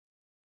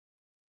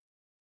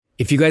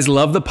If you guys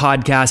love the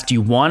podcast,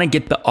 you want to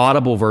get the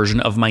Audible version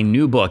of my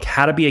new book,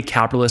 How to Be a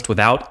Capitalist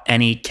Without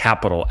Any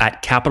Capital,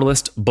 at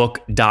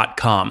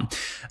capitalistbook.com.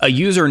 A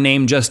user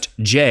named just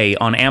Jay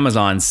on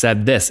Amazon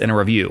said this in a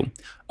review: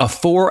 a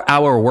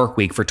 4-hour work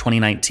week for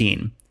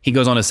 2019. He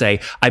goes on to say,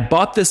 I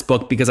bought this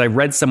book because I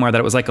read somewhere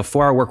that it was like a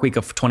 4-hour work week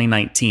of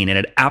 2019, and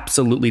it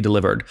absolutely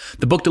delivered.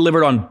 The book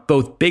delivered on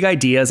both big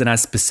ideas and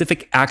has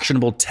specific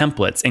actionable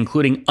templates,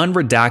 including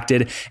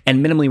unredacted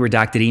and minimally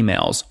redacted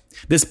emails.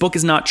 This book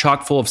is not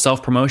chock full of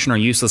self-promotion or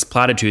useless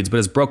platitudes, but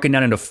is broken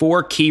down into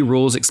 4 key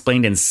rules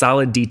explained in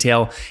solid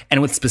detail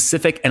and with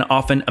specific and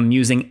often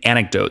amusing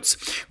anecdotes.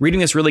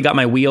 Reading this really got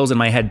my wheels and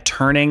my head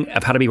turning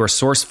of how to be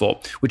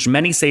resourceful, which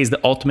many say is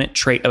the ultimate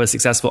trait of a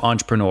successful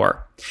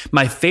entrepreneur.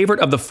 My favorite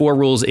of the 4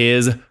 rules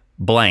is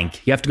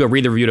blank. You have to go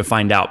read the review to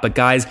find out. But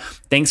guys,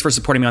 thanks for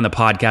supporting me on the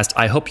podcast.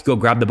 I hope you go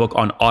grab the book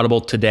on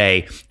Audible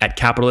today at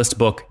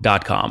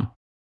capitalistbook.com.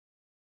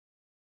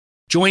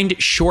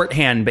 Joined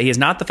Shorthand, but he is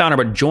not the founder,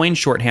 but joined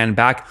Shorthand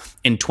back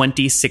in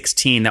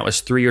 2016. That was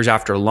 3 years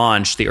after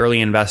launch. The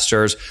early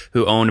investors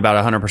who owned about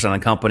 100% of the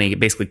company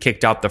basically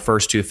kicked out the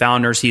first 2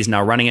 founders. He's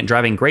now running it,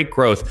 driving great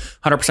growth,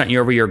 100%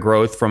 year-over-year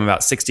growth from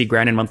about 60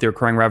 grand in monthly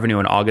recurring revenue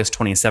in August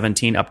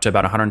 2017 up to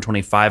about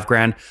 125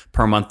 grand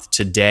per month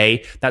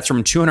today. That's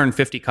from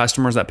 250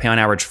 customers that pay on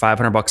average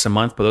 $500 a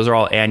month, but those are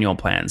all annual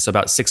plans. So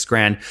about 6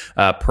 grand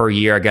per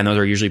year. Again, those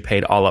are usually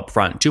paid all up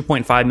front.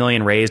 2.5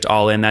 million raised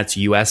all in. That's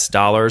US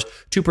dollars.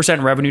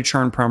 2% revenue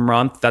churn per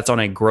month. That's on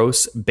a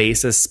gross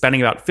basis,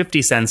 spending about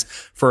 50 cents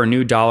for a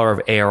new dollar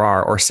of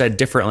ARR, or said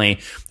differently,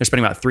 they're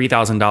spending about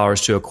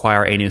 $3,000 to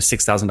acquire a new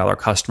 $6,000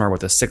 customer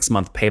with a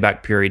 6-month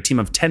payback period. Team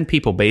of 10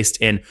 people based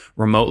in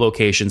remote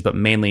locations, but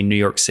mainly New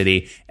York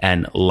City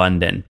and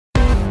London.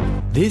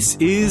 This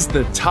is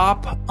the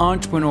Top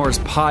Entrepreneurs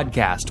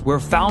Podcast, where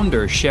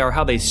founders share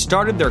how they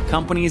started their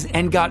companies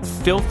and got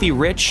filthy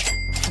rich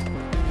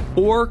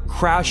or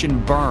crash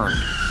and burn.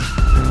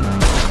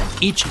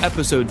 Each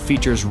episode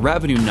features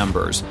revenue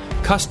numbers,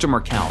 customer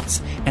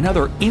counts, and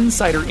other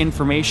insider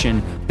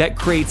information that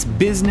creates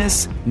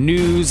business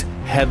news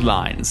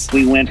headlines.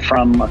 We went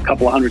from a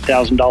couple of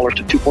 $100,000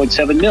 to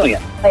 $2.7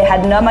 million. I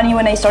had no money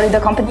when I started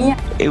the company.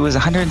 It was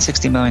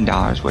 $160 million,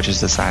 which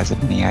is the size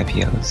of many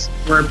IPOs.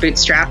 We're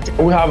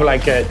bootstrapped. We have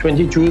like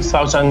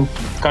 22,000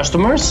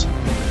 customers.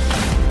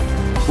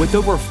 With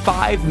over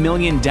 5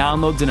 million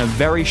downloads in a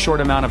very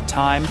short amount of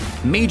time,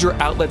 major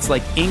outlets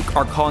like Inc.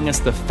 are calling us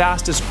the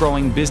fastest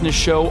growing business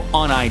show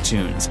on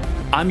iTunes.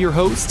 I'm your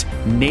host,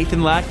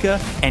 Nathan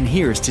Latka, and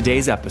here's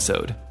today's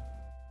episode.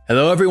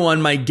 Hello,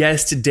 everyone. My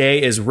guest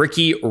today is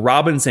Ricky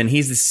Robinson.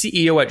 He's the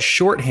CEO at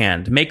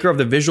Shorthand, maker of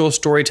the visual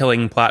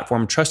storytelling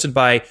platform trusted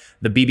by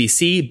the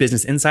BBC,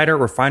 Business Insider,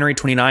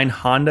 Refinery29,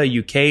 Honda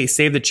UK,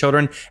 Save the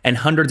Children, and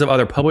hundreds of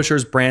other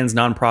publishers, brands,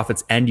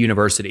 nonprofits, and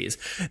universities.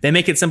 They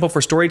make it simple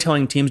for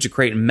storytelling teams to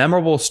create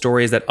memorable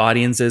stories that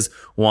audiences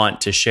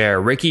want to share.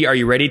 Ricky, are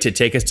you ready to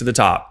take us to the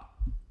top?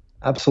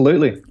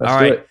 Absolutely. Let's All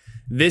do right. it.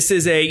 This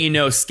is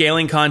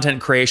scaling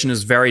content creation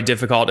is very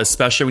difficult,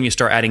 especially when you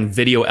start adding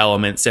video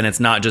elements and it's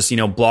not just,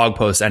 blog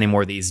posts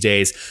anymore these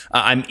days.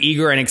 I'm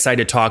eager and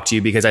excited to talk to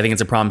you because I think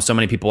it's a problem so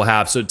many people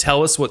have. So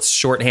tell us what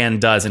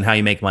Shorthand does and how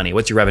you make money.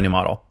 What's your revenue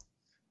model?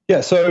 Yeah,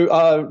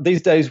 so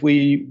these days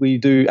we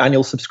do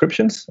annual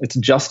subscriptions. It's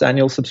just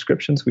annual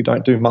subscriptions. We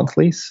don't do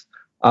monthlies.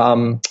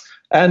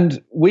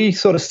 And we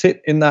sort of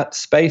sit in that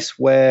space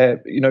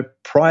where,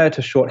 prior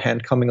to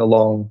Shorthand coming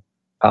along,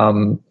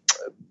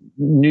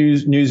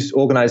 news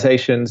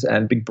organizations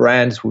and big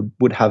brands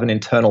would have an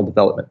internal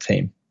development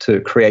team to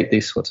create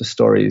these sorts of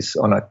stories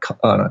on a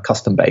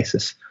custom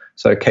basis,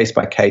 so case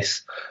by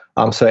case.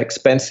 So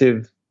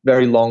expensive,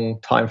 very long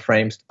time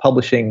frames to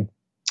publishing,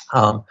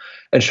 and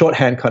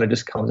Shorthand kind of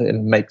just comes in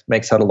and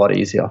makes that a lot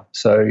easier.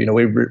 So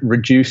we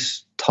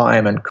reduce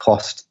time and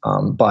cost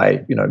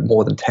by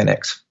more than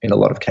 10x in a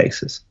lot of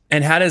cases.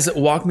 And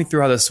walk me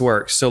through how this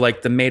works. So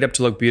like the Made Up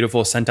to Look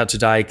Beautiful, Sent Out to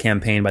Die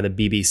campaign by the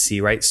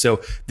BBC, right?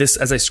 So this,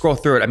 as I scroll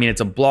through it,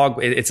 it's a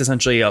blog. It's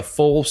essentially a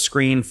full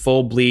screen,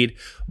 full bleed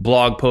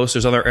blog post.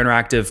 There's other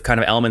interactive kind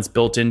of elements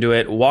built into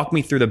it. Walk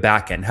me through the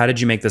back end. How did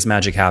you make this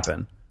magic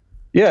happen?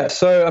 Yeah,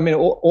 so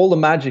all the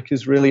magic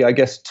is really, I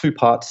guess, 2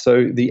 parts.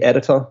 So the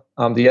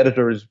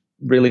editor is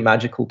really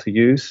magical to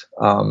use.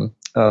 A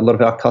lot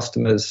of our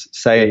customers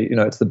say,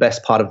 it's the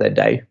best part of their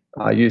day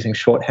using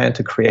Shorthand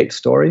to create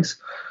stories.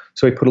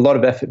 So we put a lot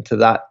of effort into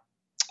that.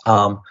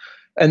 And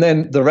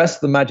then the rest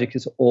of the magic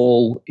is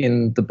all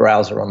in the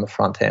browser on the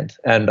front end.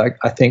 And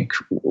I think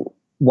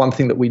one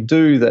thing that we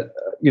do that,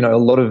 a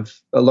lot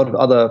of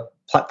other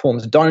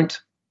platforms don't,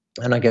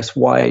 and I guess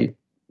why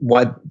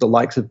the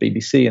likes of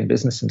BBC and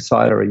Business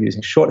Insider are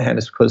using Shorthand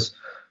is because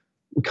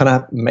we kind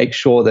of make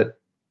sure that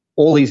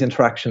all these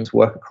interactions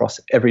work across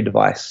every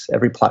device,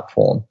 every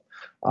platform.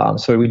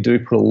 So we do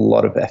put a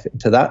lot of effort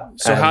into that.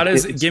 So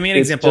give me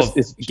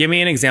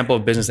an example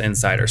of Business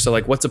Insider. So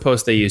like what's a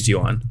post they used you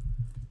on?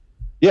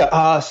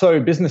 Yeah, so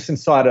Business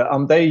Insider,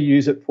 they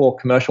use it for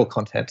commercial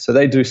content. So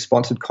they do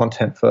sponsored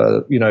content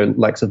for,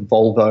 likes of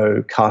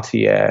Volvo,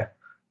 Cartier,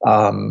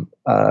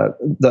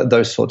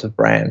 those sorts of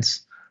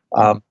brands.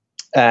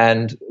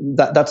 And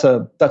that's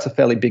a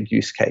fairly big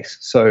use case.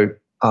 So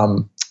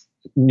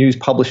news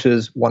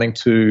publishers wanting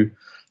to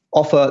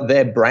offer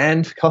their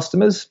brand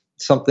customers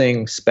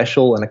something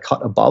special and a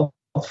cut above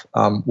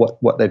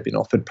what they've been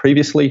offered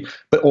previously,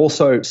 but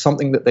also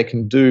something that they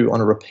can do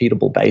on a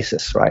repeatable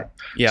basis, right?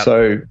 Yeah.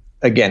 So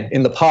again,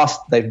 in the past,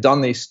 they've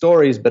done these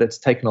stories, but it's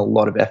taken a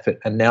lot of effort,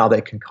 and now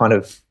they can kind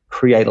of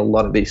create a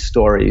lot of these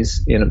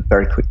stories in a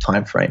very quick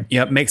time frame.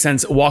 Yeah, makes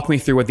sense. Walk me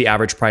through what the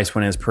average price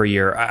point is per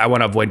year. I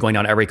want to avoid going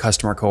down every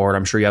customer cohort.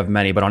 I'm sure you have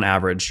many, but on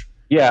average.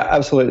 Yeah,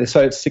 absolutely.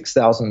 So it's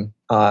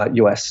 $6,000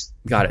 US.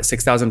 Got it.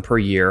 $6,000 per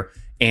year.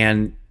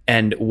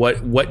 And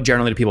what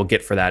generally do people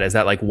get for that? Is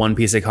that like one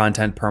piece of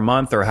content per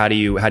month, or how do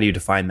you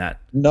define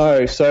that?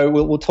 No, so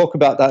we'll talk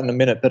about that in a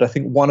minute. But I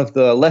think one of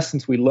the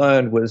lessons we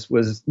learned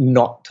was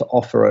not to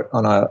offer it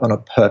on a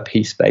per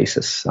piece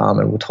basis,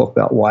 and we'll talk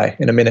about why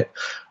in a minute.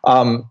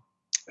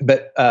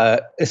 But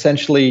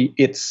essentially,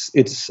 it's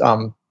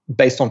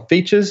based on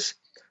features.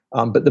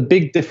 But the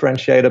big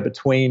differentiator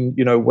between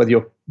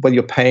whether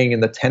you're paying in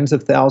the tens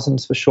of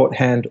thousands for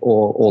shorthand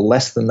or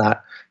less than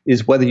that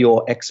is whether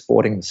you're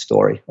exporting the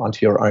story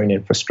onto your own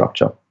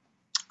infrastructure.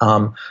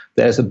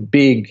 There's a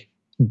big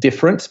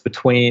difference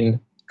between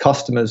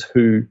customers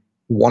who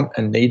want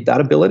and need that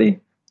ability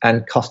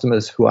and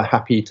customers who are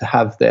happy to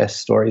have their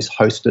stories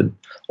hosted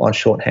on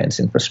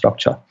shorthand's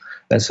infrastructure.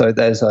 And so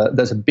there's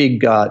a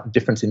big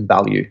difference in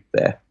value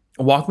there.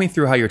 Walk me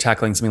through how you're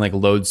tackling something like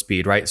load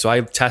speed, right? So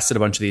I've tested a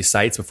bunch of these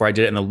sites before I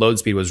did it, and the load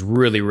speed was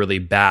really, really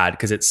bad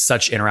because it's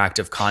such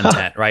interactive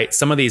content, right?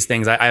 Some of these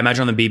things, I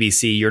imagine on the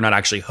BBC, you're not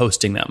actually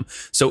hosting them.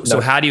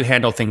 So how do you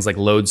handle things like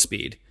load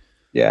speed?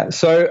 Yeah,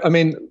 so I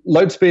mean,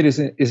 load speed is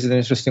an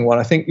interesting one.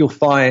 I think you'll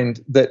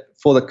find that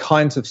for the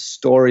kinds of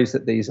stories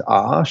that these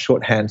are,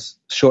 shorthand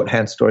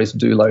stories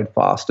do load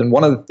fast. And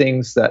one of the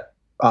things that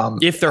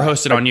if they're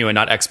hosted on you and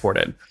not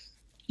exported.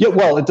 Yeah,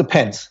 well, it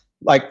depends.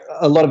 Like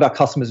a lot of our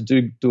customers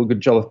do a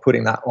good job of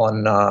putting that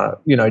on,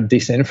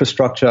 decent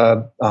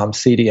infrastructure,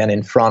 CDN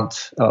in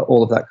front,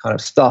 all of that kind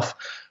of stuff.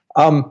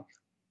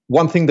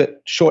 One thing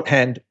that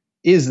shorthand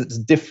is that's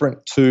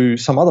different to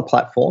some other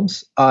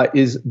platforms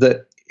is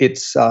that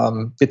it's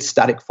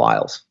static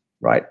files,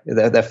 right?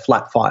 They're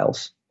flat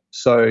files.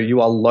 So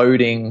you are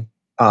loading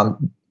the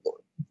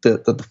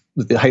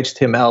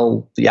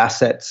HTML, the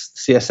assets,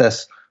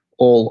 CSS,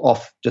 all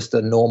off just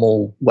a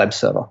normal web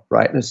server,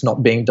 right? It's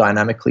not being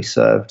dynamically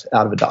served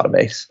out of a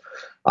database.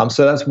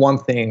 So that's one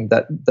thing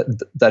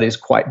that is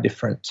quite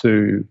different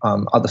to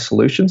other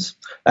solutions,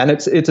 and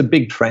it's a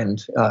big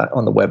trend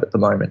on the web at the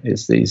moment.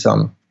 Is these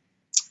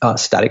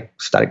static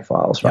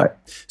files, right?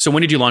 So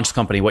when did you launch the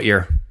company? What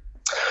year?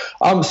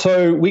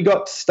 So we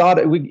got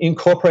started. We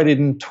incorporated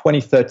in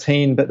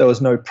 2013, but there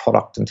was no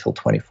product until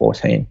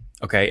 2014.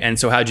 Okay, and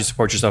so how did you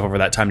support yourself over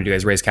that time? Did you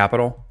guys raise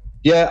capital?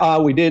 Yeah,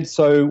 we did.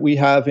 So we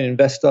have an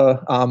investor,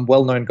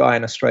 well-known guy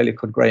in Australia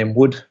called Graham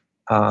Wood.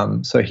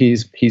 So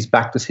he's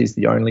backed us. He's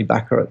the only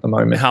backer at the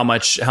moment. How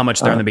much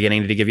there in the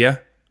beginning did he give you?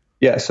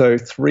 Yeah, so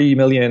 3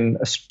 million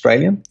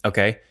Australian.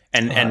 Okay,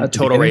 and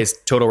total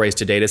raise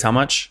to date is how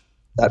much?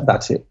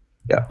 That's it.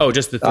 Yeah. Oh,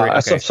 just the three.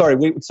 Okay.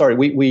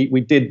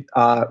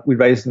 We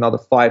raised another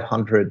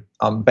 500,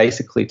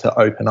 basically to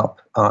open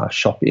up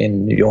shop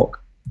in New York.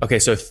 Okay,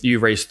 so you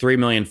raised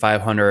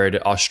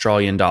 3,500,000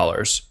 Australian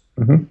dollars.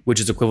 Mm-hmm. Which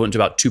is equivalent to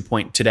about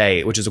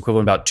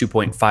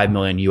 2.5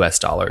 million US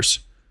dollars.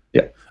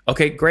 Yeah.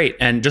 Okay, great.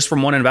 And just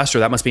from one investor,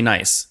 that must be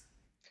nice.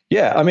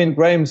 Yeah, I mean,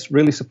 Graham's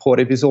really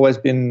supportive. He's always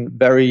been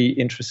very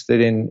interested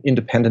in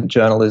independent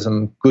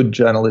journalism, good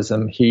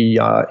journalism. He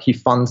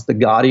funds The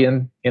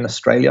Guardian in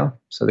Australia,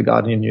 so The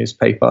Guardian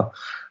newspaper,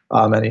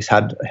 and he's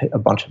had a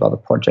bunch of other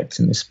projects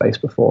in this space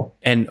before.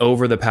 And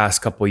over the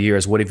past couple of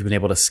years, what have you been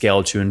able to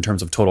scale to in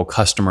terms of total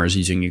customers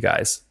using you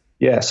guys?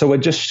 Yeah, so we're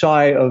just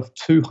shy of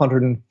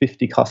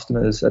 250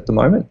 customers at the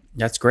moment.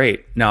 That's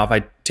great. Now, if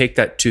I take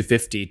that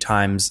 250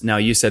 times, now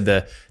you said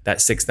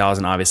that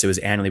 6,000 obviously was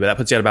annually, but that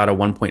puts you at about a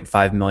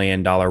 $1.5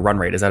 million run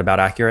rate. Is that about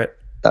accurate?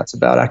 That's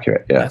about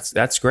accurate. Yeah,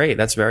 that's great.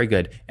 That's very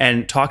good.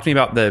 And talk to me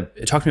about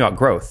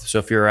growth. So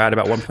if you're at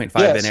about 1.5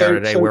 in ARR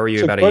today, where were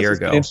you about a year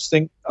ago?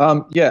 Interesting.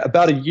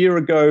 About a year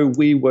ago,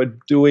 we were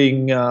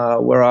doing.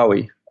 Where are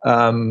we?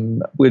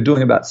 We're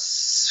doing about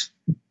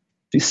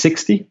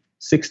 60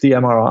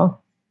 MRR.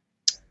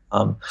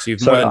 So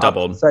you've more than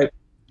doubled.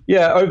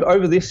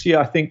 Over this year,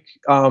 I think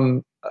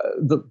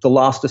the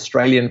last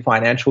Australian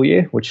financial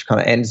year, which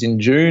kind of ends in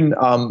June,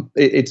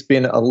 it's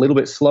been a little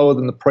bit slower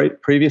than the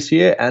previous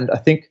year. And I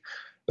think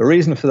the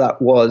reason for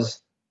that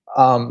was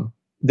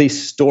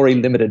these story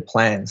limited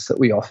plans that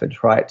we offered,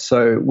 right?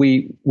 So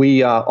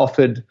we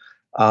offered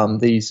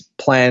these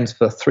plans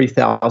for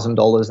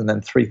 $3,000 and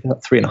then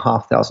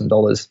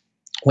 $3,500,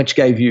 which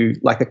gave you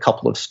like a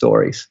couple of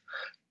stories.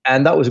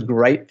 And that was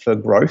great for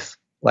growth.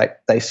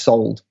 Like they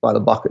sold by the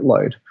bucket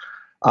load.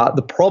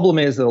 The problem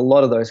is that a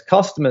lot of those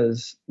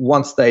customers,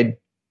 once they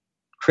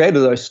created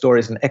those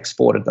stories and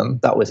exported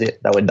them, that was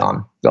it. They were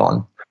done,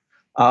 gone.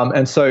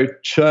 And so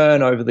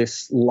churn over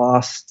this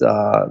last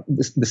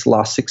this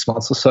last 6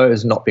 months or so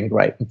has not been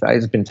great. In fact,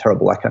 it's been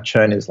terrible. Like our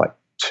churn is like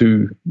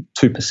 2%.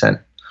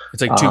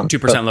 It's like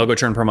 2% logo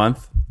churn per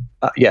month?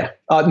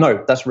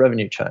 No, that's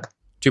revenue churn.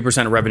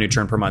 2% revenue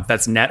churn per month.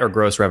 That's net or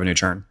gross revenue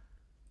churn?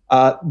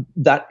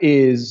 That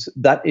is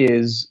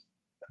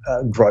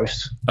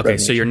gross. Okay,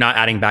 so you're not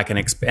adding back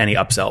any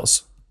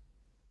upsells?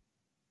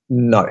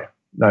 No.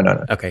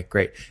 Okay,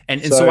 great.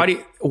 And so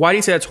why do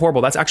you say that's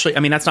horrible? That's actually, I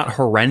mean, that's not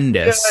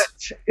horrendous.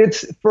 Yeah,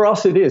 it's for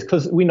us. It is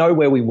because we know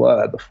where we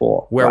were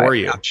before. Where were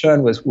you? Our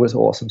churn was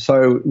awesome.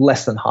 So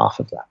less than half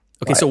of that.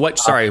 Okay, so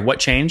what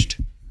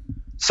changed?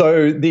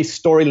 So the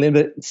story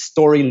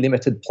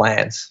limited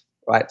plans,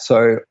 right?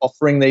 So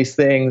offering these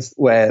things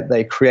where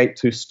they create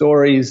 2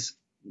 stories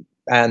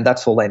and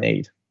that's all they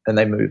need and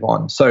they move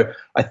on. So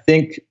I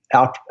think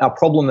our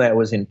problem there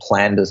was in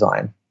plan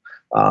design.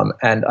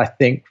 And I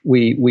think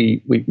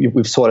we've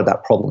sorted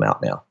that problem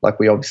out now. Like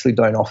we obviously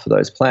don't offer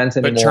those plans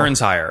anymore. But churn's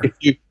higher.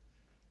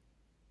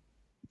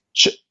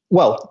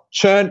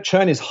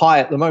 Churn is high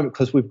at the moment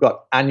because we've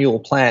got annual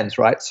plans,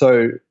 right?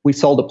 So we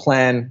sold a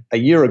plan a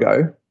year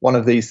ago, one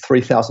of these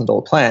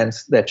 $3,000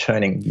 plans. They're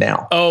churning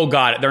now. Oh,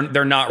 got it.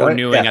 They're not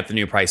renewing at the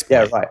new price point.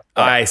 Yeah, right.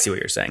 I see what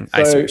you're saying.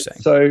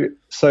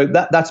 So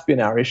that's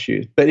been our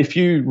issue. But if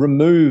you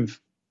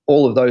remove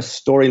all of those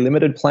story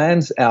limited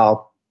plans,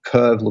 our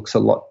curve looks a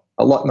lot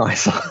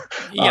nicer.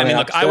 Yeah, I mean,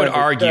 look, I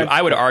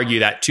would argue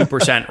that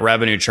 2%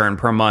 revenue churn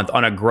per month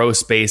on a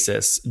gross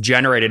basis,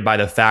 generated by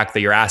the fact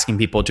that you're asking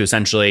people to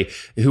essentially,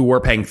 who were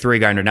paying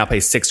 $3,000 to now pay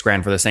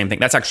 $6,000 for the same thing.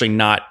 That's actually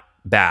not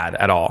bad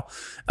at all.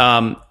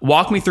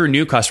 Walk me through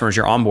new customers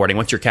you're onboarding.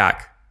 What's your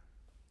CAC?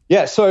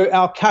 Yeah, so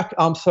our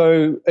CAC,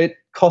 so it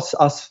costs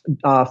us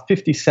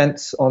 50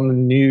 cents on the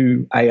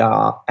new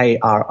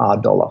ARR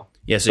dollar.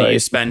 Yeah, so you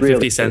spend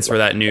 50 cents for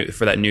that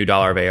new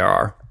dollar of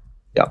ARR.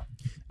 Yeah.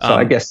 So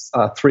I guess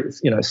it's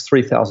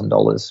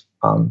 $3,000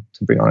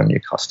 to bring on a new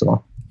customer.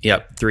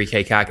 Yep,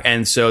 $3,000 CAC,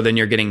 and so then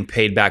you're getting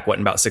paid back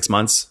in about 6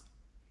 months.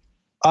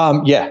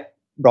 Yeah,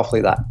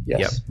 roughly that. Yes.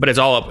 Yep. But is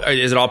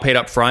it all paid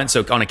up front?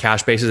 So on a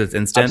cash basis, it's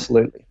instant.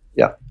 Absolutely.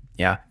 Yeah.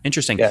 Yeah.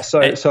 Interesting. Yeah.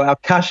 So our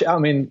cash. I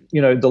mean,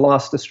 the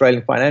last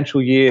Australian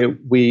financial year,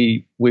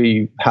 we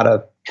had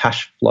a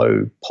cash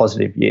flow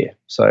positive year.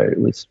 So it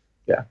was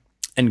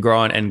And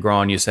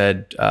growing. You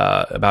said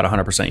about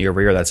 100% year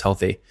over year. That's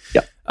healthy.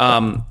 Yeah.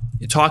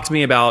 Talk to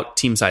me about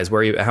team size.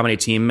 How many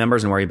team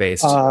members and where are you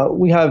based?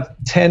 We have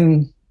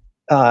 10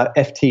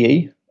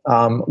 FTE.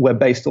 We're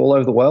based all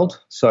over the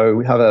world. So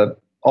we have an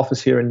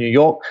office here in New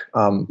York,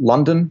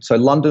 London. So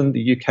London,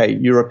 the UK,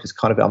 Europe is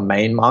kind of our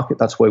main market.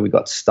 That's where we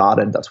got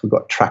started. That's where we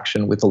got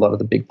traction with a lot of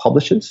the big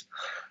publishers.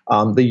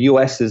 The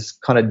US is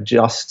kind of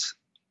just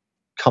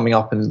coming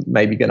up and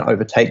maybe going to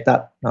overtake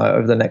that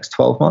over the next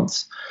 12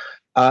 months.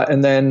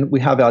 And then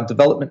we have our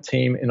development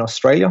team in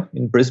Australia,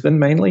 in Brisbane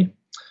mainly.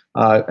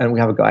 And we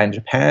have a guy in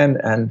Japan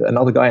and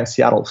another guy in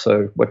Seattle.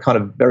 So we're kind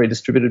of very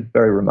distributed,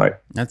 very remote.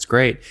 That's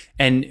great.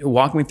 And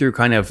walk me through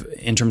kind of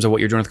in terms of what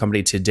you're doing with the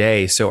company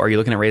today. So are you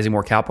looking at raising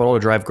more capital to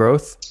drive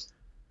growth?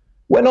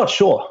 We're not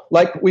sure.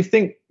 Like we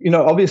think,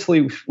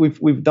 obviously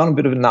we've done a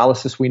bit of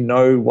analysis. We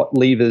know what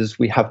levers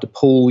we have to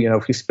pull.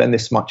 If we spend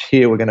this much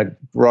here, we're going to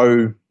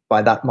grow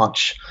by that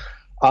much.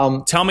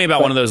 Tell me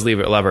about one of those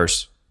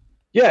levers.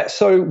 Yeah.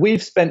 So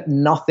we've spent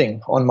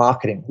nothing on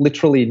marketing,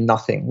 literally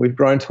nothing. We've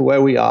grown to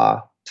where we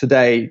are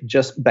today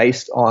just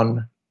based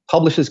on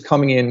publishers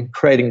coming in,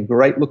 creating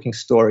great looking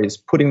stories,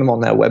 putting them on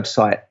their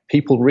website,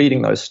 people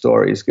reading those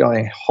stories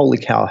going, holy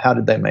cow, how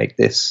did they make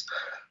this?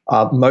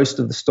 Most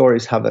of the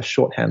stories have a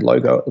shorthand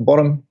logo at the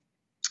bottom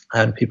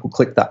and people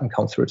click that and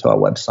come through to our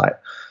website.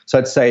 So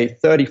I'd say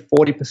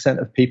 30-40%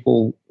 of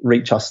people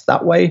reach us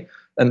that way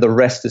and the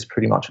rest is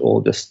pretty much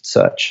all just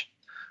search.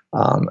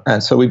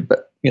 And so we've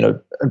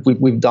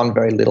done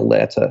very little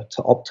there to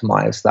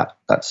optimize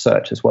that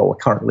search as well.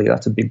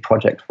 That's a big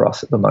project for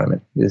us at the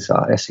moment is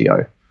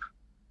SEO.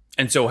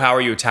 And so how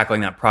are you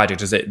tackling that project?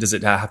 Does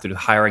it have to do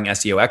with hiring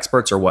SEO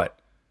experts or what?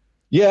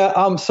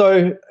 Yeah.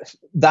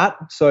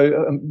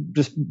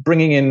 Just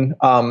bringing in,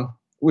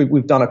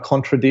 we've done a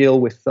contra deal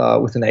with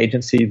an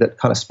agency that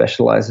kind of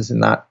specializes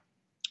in that.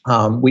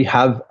 We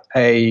have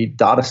a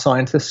data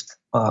scientist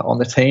on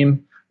the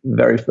team,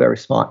 very, very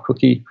smart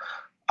cookie.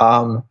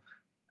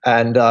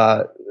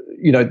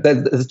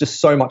 There's just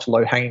so much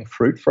low-hanging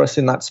fruit for us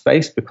in that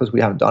space because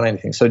we haven't done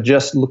anything. So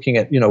just looking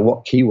at,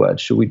 what keywords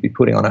should we be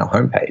putting on our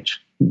homepage?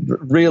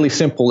 Really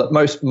simple that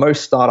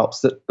most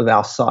startups of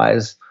our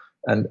size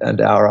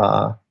and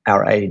our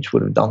age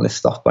would have done this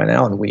stuff by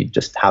now, and we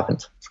just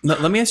haven't.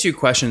 Let me ask you a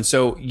question.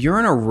 So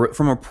you're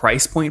from a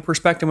price point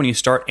perspective, when you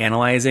start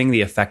analyzing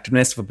the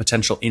effectiveness of a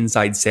potential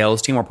inside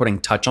sales team or putting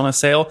touch on a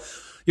sale,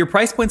 your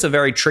price point's a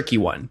very tricky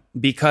one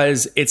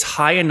because it's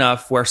high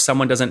enough where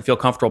someone doesn't feel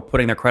comfortable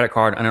putting their credit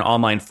card on an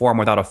online form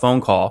without a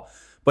phone call,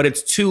 but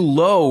it's too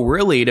low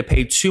really to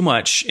pay too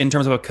much in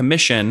terms of a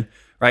commission,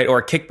 right? Or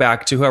a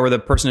kickback to whoever the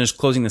person is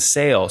closing the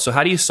sale. So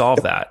how do you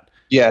solve that?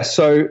 Yeah.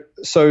 So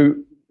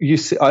you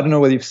see, I don't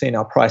know whether you've seen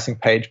our pricing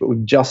page, but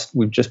we've just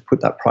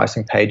put that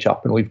pricing page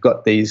up, and we've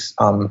got these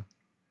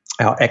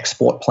our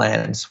export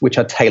plans, which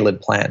are tailored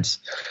plans.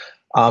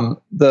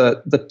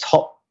 The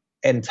top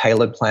end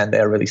tailored plan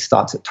there really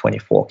starts at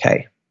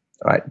 $24K,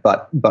 right?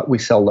 But we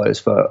sell those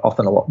for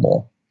often a lot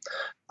more,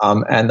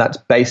 and that's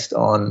based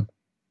on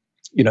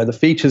the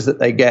features that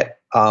they get,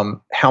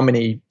 how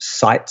many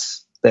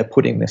sites they're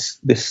putting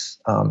this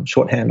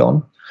shorthand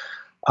on,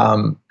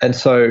 and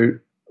so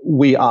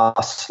we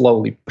are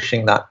slowly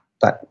pushing that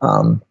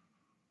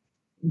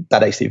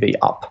ACV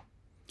up.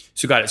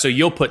 So got it. So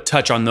you'll put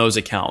touch on those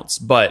accounts,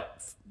 but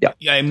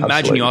I imagine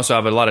absolutely. you also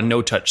have a lot of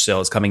no touch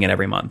sales coming in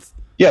every month.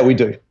 Yeah, we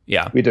do.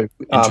 Yeah, we do.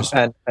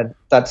 And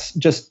that's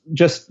just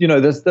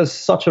there's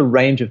such a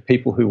range of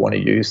people who want to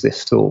use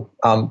this tool.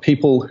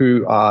 People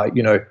who are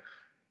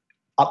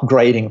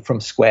upgrading from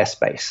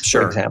Squarespace,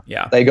 for example.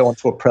 Yeah. They go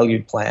onto a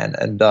Prelude plan,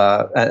 and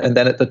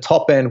then at the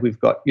top end we've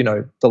got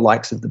the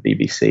likes of the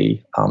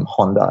BBC,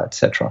 Honda,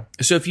 etc.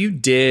 So if you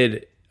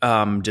did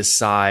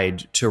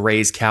decide to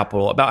raise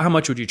capital, about how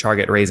much would you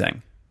target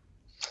raising?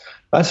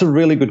 That's a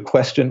really good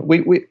question.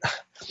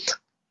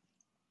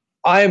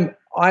 I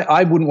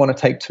wouldn't want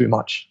to take too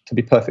much, to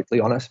be perfectly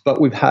honest,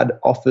 but we've had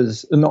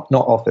offers, not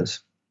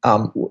offers.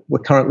 We're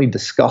currently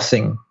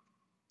discussing.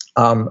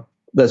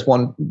 There's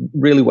one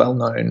really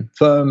well-known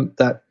firm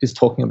that is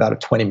talking about a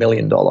 $20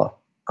 million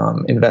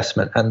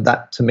investment, and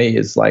that to me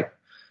is like,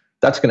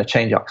 that's going to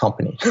change our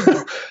company,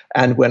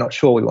 and we're not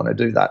sure we want to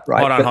do that.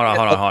 Right?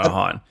 Hold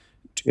on.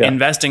 Yeah.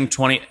 Investing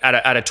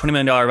at a $20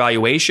 million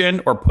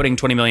valuation, or putting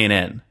 $20 million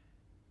in?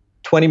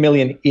 $20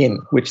 million in,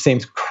 which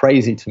seems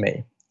crazy to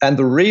me. And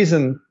the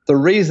reason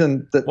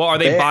that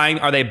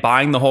are they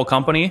buying the whole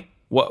company?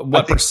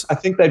 I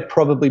think they'd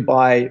probably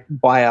buy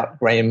out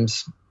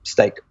Graham's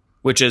stake.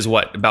 Which is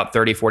what, about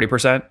 30,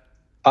 40%?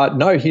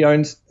 No, he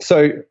owns,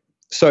 so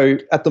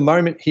at the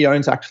moment he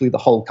owns actually the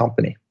whole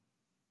company.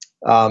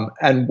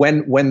 And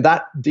when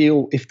that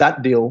deal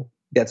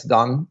gets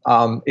done,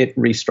 it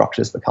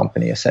restructures the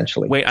company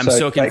essentially. Wait, I'm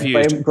so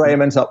confused.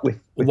 Graham ends up with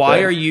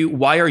why are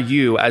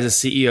you as a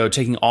CEO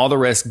taking all the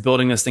risk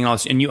building this thing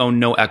and you own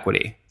no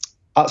equity?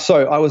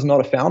 So I was not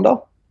a founder.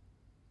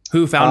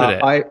 Who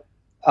founded it?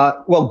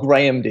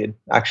 Graham did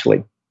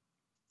actually.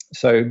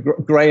 So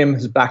Graham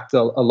has backed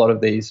a lot of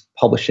these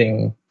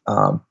publishing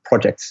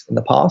projects in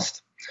the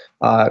past.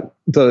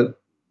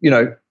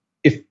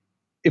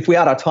 If we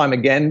had our time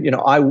again,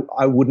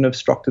 I wouldn't have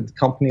structured the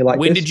company like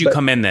this. When did you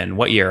come in then?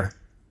 What year?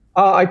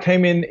 I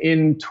came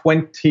in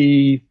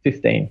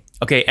 2015.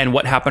 Okay, and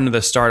what happened to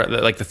the start?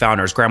 Like the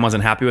founders, Graham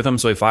wasn't happy with them,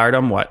 so he fired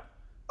them. What?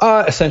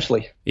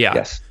 Essentially. Yeah.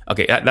 Yes.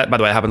 Okay. That, by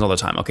the way, happens all the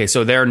time. Okay,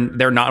 so they're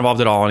not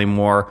involved at all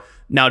anymore.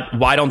 Now,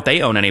 why don't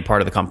they own any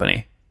part of the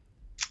company?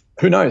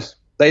 Who knows?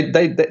 They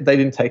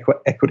didn't take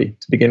equity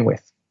to begin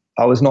with.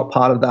 I was not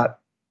part of that.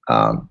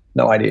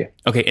 No idea.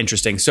 Okay,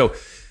 interesting. So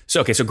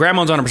Graham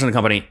owns 100% of the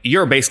company.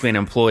 You're basically an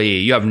employee.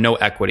 You have no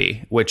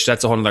equity, which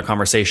that's a whole other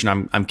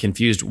conversation. I'm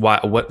confused.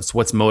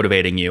 What's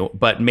motivating you?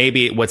 But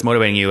maybe what's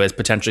motivating you is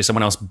potentially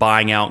someone else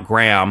buying out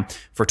Graham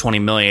for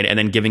 $20 million and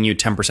then giving you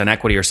 10%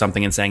 equity or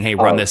something and saying, "Hey,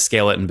 run this,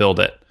 scale it, and build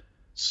it."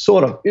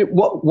 Sort of.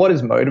 What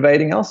is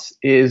motivating us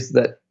is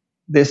that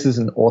this is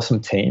an awesome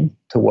team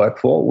to work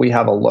for. We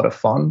have a lot of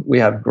fun. We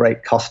have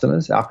great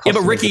customers. But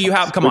Ricky, you're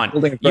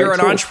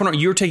an entrepreneur.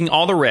 You're taking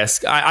all the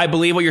risk. I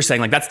believe what you're saying.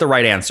 Like, that's the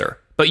right answer.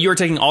 But you're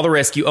taking all the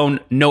risk. You own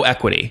no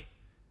equity.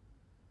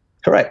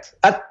 Correct.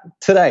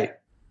 Today.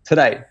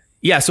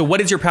 Yeah. So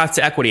what is your path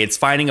to equity? It's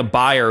finding a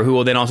buyer who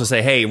will then also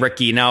say, "Hey,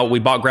 Ricky, now we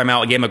bought Graham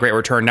out. We gave him a great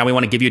return. Now we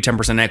want to give you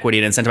 10%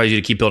 equity and incentivize you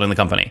to keep building the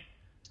company."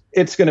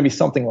 It's going to be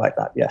something like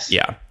that. Yes.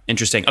 Yeah.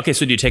 Interesting. Okay.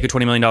 So do you take a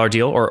 $20 million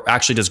deal, or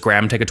actually does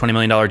Graham take a $20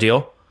 million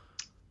deal?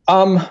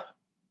 I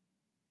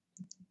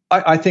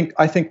think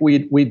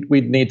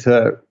we'd need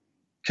to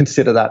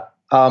consider that.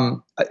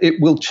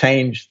 It will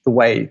change the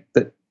way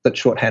that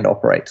shorthand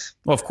operates.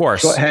 Well, of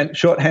course.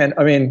 Shorthand.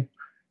 I mean,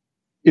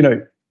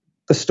 the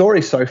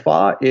story so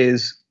far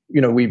is,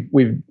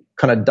 we've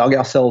kind of dug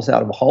ourselves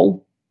out of a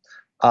hole,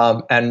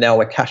 and now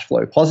we're cash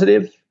flow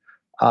positive,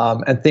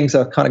 and things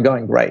are kind of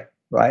going great,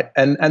 right?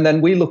 And then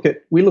we look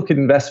at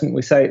investment.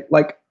 We say,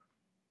 like,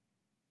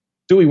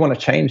 do we want to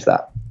change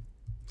that?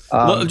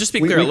 Well, just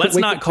to be clear, let's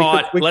not call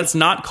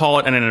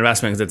it an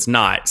investment, because it's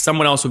not.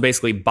 Someone else would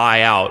basically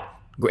buy out.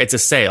 It's a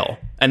sale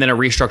and then a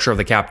restructure of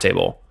the cap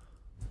table.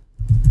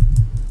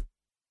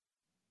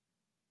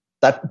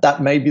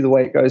 That may be the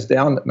way it goes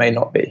down. That may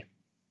not be.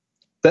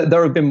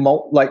 There have been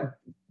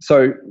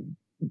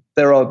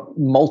there are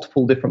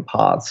multiple different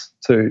paths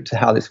to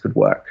how this could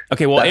work.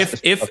 Okay, well,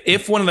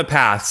 if one of the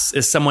paths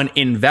is someone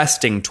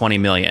investing $20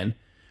 million,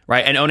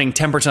 right, and owning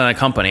 10% of the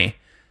company,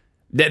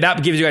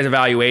 that gives you guys a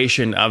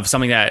valuation of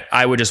something that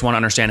I would just want to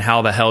understand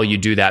how the hell you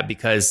do that,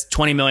 because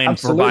 $20 million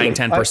Absolutely. For buying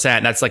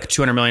 10%, that's like a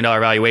 $200 million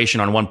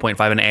valuation on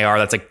 1.5 in AR.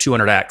 That's like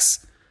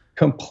 200x.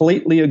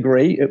 Completely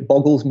agree. It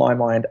boggles my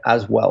mind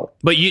as well.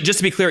 But just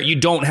to be clear, you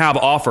don't have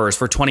offers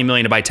for $20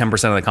 million to buy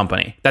 10% of the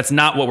company. That's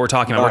not what we're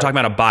talking about. We're talking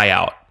about a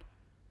buyout.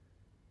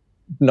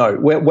 No,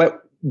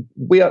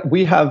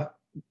 we have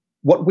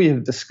what we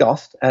have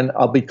discussed, and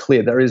I'll be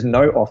clear, there is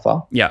no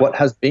offer. Yeah. What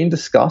has been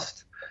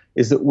discussed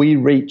is that we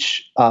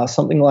reach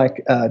something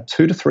like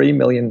 2 to 3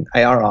 million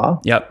ARR.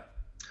 Yep.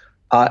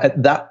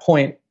 At that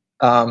point,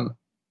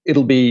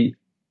 it'll be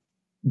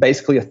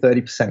basically a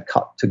 30%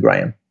 cut to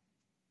Graham,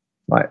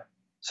 right?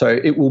 So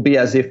it will be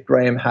as if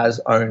Graham has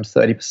owned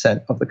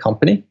 30% of the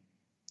company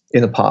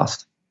in the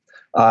past.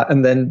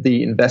 And then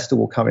the investor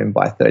will come in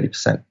by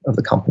 30% of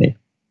the company.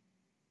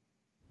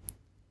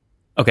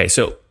 Okay,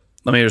 so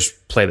let me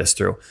just play this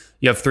through.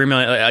 You have 3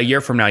 million a year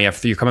from now.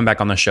 You're coming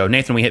back on the show,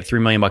 Nathan. We hit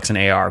 $3 million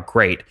in AR.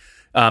 Great.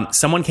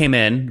 Someone came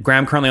in.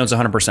 Graham currently owns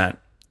 100%.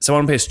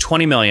 Someone pays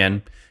 $20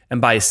 million and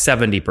buys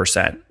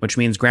 70%, which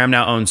means Graham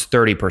now owns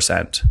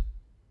 30%.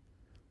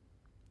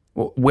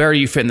 Where are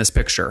you fit in this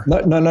picture?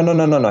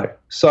 No.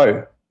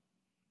 So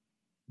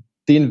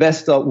the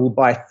investor will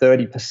buy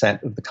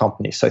 30% of the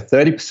company. So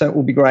 30%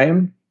 will be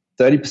Graham.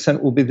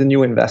 30% will be the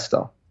new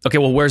investor. Okay.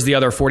 Well, where's the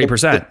other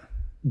 40%?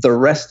 The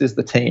rest is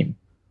the team.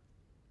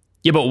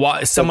 Yeah, but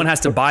why, someone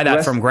has to buy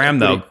that from Graham,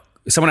 though.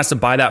 Someone has to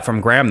buy that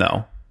from Graham,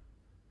 though.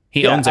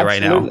 He owns it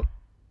right now.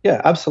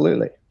 Yeah,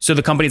 absolutely. So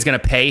the company's going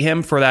to pay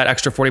him for that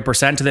extra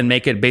 40% to then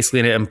make it basically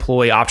an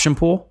employee option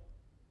pool?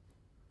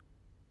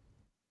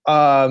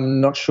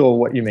 Not sure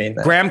what you mean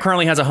there. Graham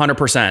currently has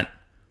 100%.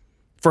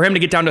 For him to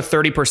get down to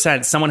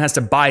 30%, someone has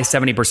to buy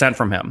 70%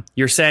 from him.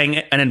 You're saying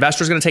an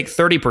investor is going to take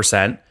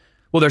 30%.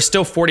 Well, there's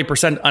still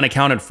 40%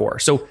 unaccounted for.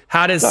 So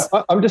how does...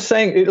 No, I'm just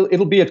saying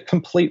it'll be a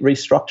complete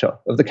restructure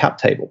of the cap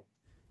table.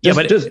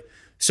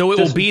 So it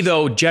will be,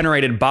 though,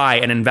 generated by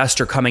an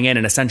investor coming in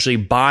and essentially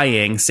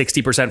buying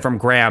 60% from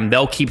Graham.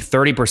 They'll keep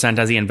 30%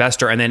 as the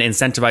investor and then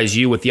incentivize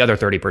you with the other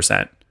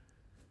 30%.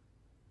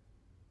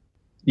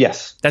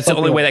 Yes. That's the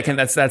only way that can,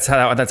 that's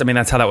how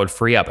that would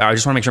free up. I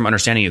just want to make sure I'm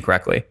understanding you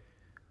correctly.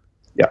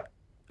 Yeah.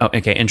 Oh,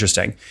 okay.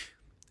 Interesting.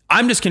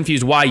 I'm just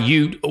confused why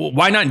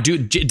not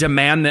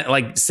demand that,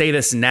 like, say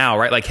this now,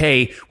 right? Like,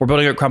 hey, we're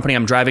building a company.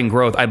 I'm driving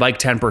growth. I'd like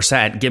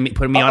 10%.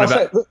 Put me on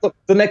about. Look,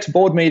 the next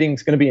board meeting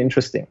is going to be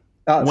interesting.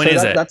 When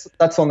is it?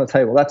 That's on the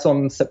table. That's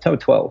on September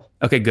 12th.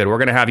 Okay, good. We're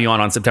going to have you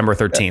on September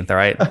 13th.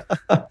 Yeah.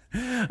 All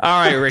right.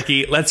 All right,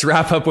 Ricky, let's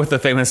wrap up with the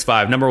famous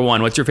 5. Number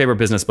 1, what's your favorite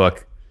business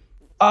book?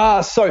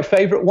 So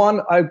favorite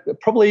one, I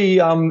probably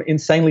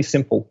Insanely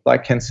Simple by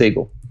Ken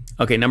Siegel.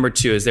 Okay, number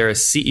 2, is there a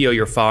CEO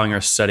you're following or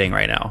studying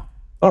right now?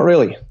 Not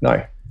really,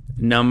 no.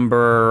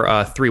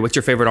 Number 3, what's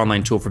your favorite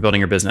online tool for building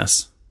your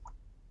business?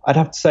 I'd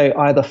have to say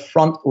either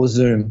Front or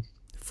Zoom.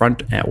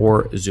 Front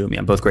or Zoom,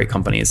 yeah, both great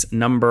companies.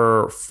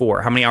 Number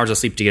 4, how many hours of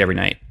sleep do you get every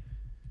night?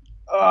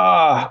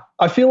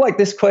 I feel like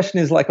this question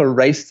is like a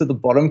race to the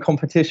bottom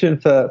competition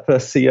for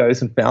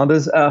CEOs and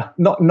founders.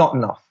 Not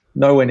enough.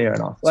 Nowhere near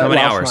enough. So how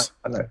many hours? Night,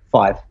 I don't know,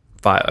 5.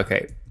 5,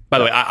 okay. By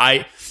the way,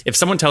 I if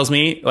someone tells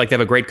me like they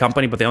have a great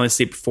company but they only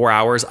sleep 4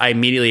 hours, I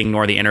immediately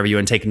ignore the interview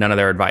and take none of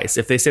their advice.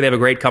 If they say they have a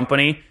great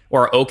company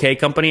or okay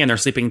company and they're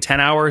sleeping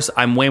 10 hours,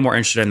 I'm way more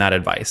interested in that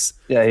advice.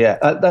 Yeah.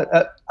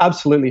 That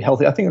absolutely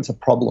healthy. I think it's a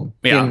problem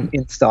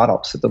in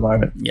startups at the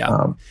moment.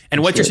 Yeah.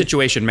 And what's your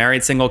situation?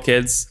 Married, single,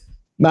 kids?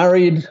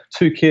 Married,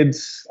 2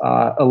 kids,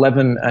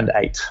 11 and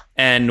 8.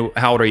 And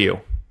how old are you?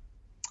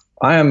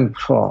 I am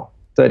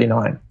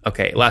 39.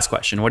 Okay, last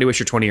question. What do you wish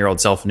your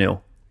 20-year-old self knew?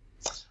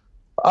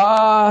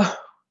 I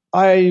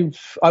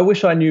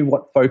wish I knew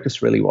what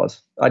focus really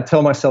was. I'd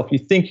tell myself, you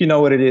think you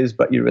know what it is,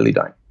 but you really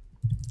don't.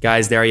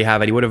 Guys, there you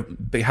have it. He would have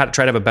had to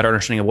try to have a better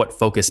understanding of what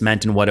focus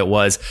meant and what it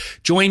was.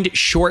 Joined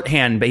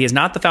Shorthand, but he is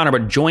not the founder,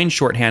 but joined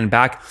Shorthand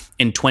back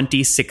in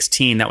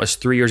 2016. That was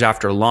 3 years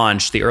after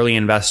launch. The early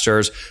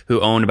investors who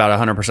owned about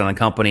 100% of the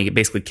company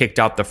basically kicked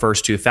out the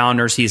first 2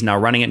 founders. He's now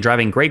running it,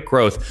 driving great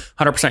growth,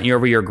 100%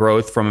 year-over-year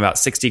growth from about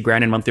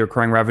 $60,000 in monthly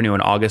recurring revenue in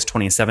August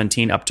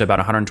 2017 up to about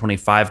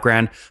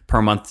 $125,000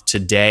 per month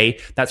today.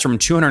 That's from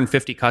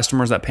 250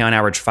 customers that pay on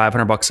average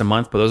 $500 a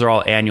month, but those are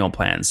all annual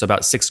plans, so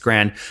about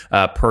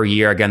 $6,000 per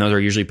year. Again, those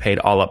are usually paid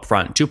all up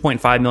front.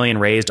 $2.5 million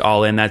raised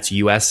all in. That's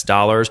US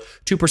dollars.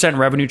 2%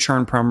 revenue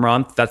churn per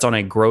month. That's on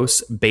a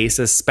gross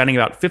basis, spending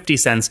about 50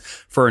 cents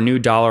for a new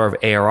dollar of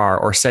ARR,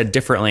 or said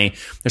differently,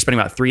 they're spending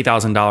about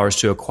 $3,000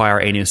 to acquire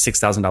a new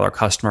 $6,000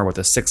 customer with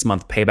a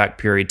 6-month payback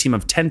period. Team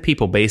of 10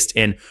 people based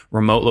in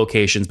remote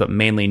locations, but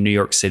mainly New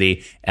York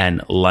City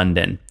and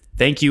London.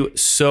 Thank you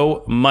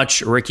so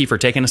much, Ricky, for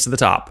taking us to the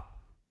top.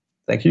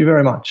 Thank you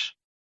very much.